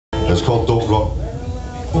It's called Don't Run.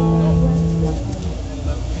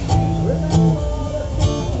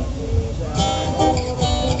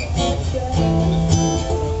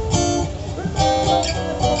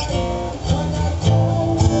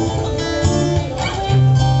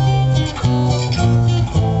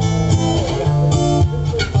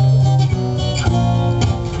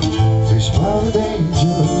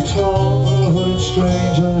 Danger, tall,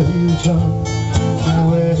 stranger, you turn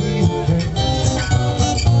away you came.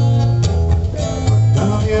 But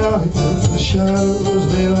down the alley, the shadows,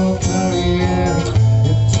 they don't carry any.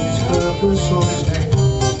 It's his purpose or his name.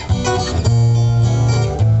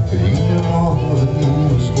 He knew more than he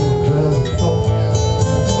was given credit for.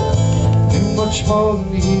 Knew much more than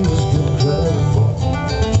he was given credit for.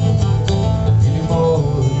 He knew more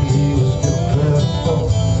than he was given credit for.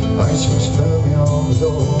 Ice fixed firmly on the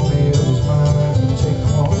door, made up his mind he'd take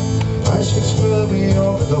them all. Ice fixed firmly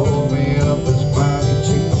on the door, made up his mind he'd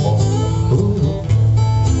take them all. Ooh.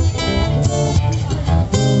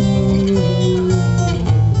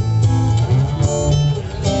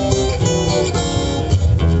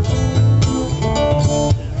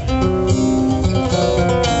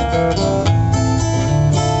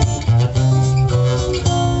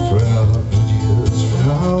 For 100 years from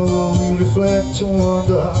now, we reflect and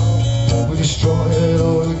wonder. We destroyed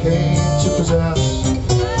all we came to possess.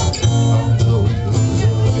 Under the wheels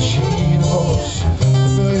of a machine of horse,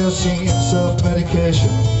 familiar scene,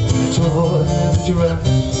 self-medication to avoid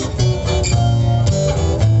duress.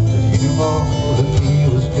 But he knew more than he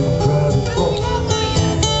was given credit for.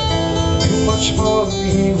 Knew much more than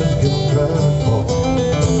he was given credit for.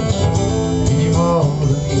 He knew more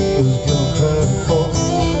than he was given credit for.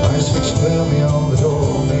 Ice fixed firmly on the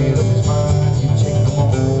door, made up his mind he'd take them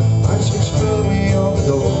all. Ice fixed firmly on the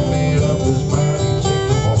door, made up his mind he'd take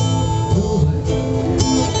them all.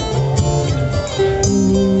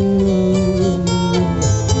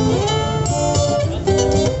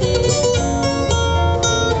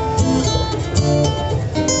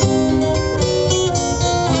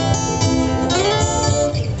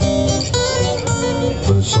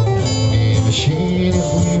 But it's only a machine if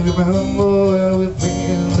we remember where we've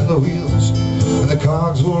been in the wheels and the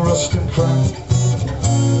cogs will rust and crack.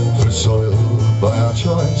 For it's soiled by our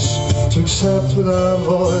choice to accept with our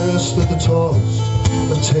voice that the tallest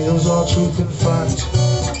of tales are truth and fact.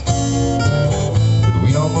 But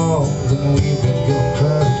we know more than we've been given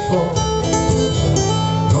credit for.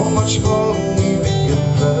 Know much more than we've been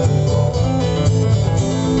given credit for.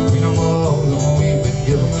 We know more than we've been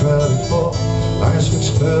given credit for. Ice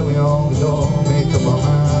fixed firmly on the door, make up our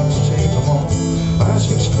minds to take them all. Ice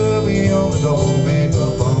fixed firmly on the door, make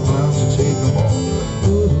up our minds to take them all.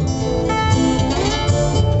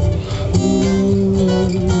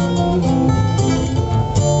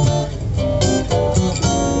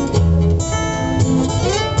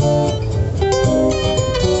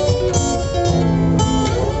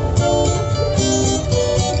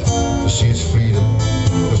 You see, it's freedom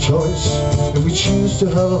of choice. If we choose to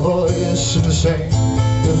have a voice in the same,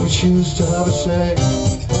 if we choose to have a say.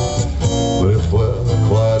 But if we're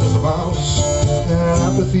quiet as a mouse, then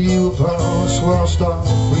apathy will pounce whilst our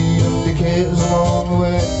freedom decays along the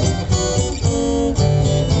way.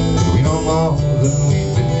 But we know more than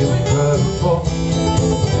we've been given credit for.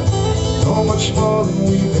 Know much more than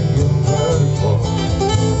we've been given credit for.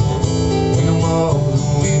 We know more than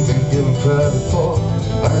we've been given credit for.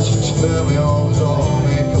 Ice fixed firmly on the door,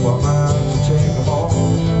 make up our minds to take them all.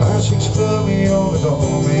 Ice fixed firmly on the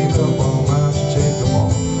door, make up our minds to take them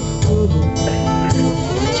all.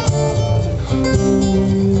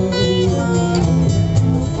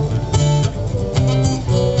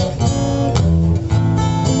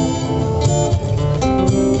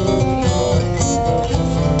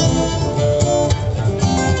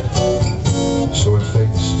 So we're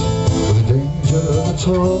faced with the danger of the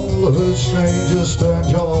tall, the stranger, stand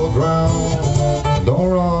your ground. Don't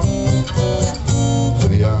run for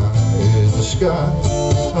the eye in the sky.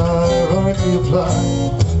 Ironically apply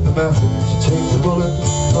the method to take the bullet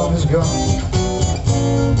from his gun.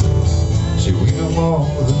 See, we know more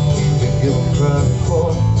than we've been given credit for.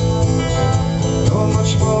 Know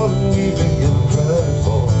much more than we've been given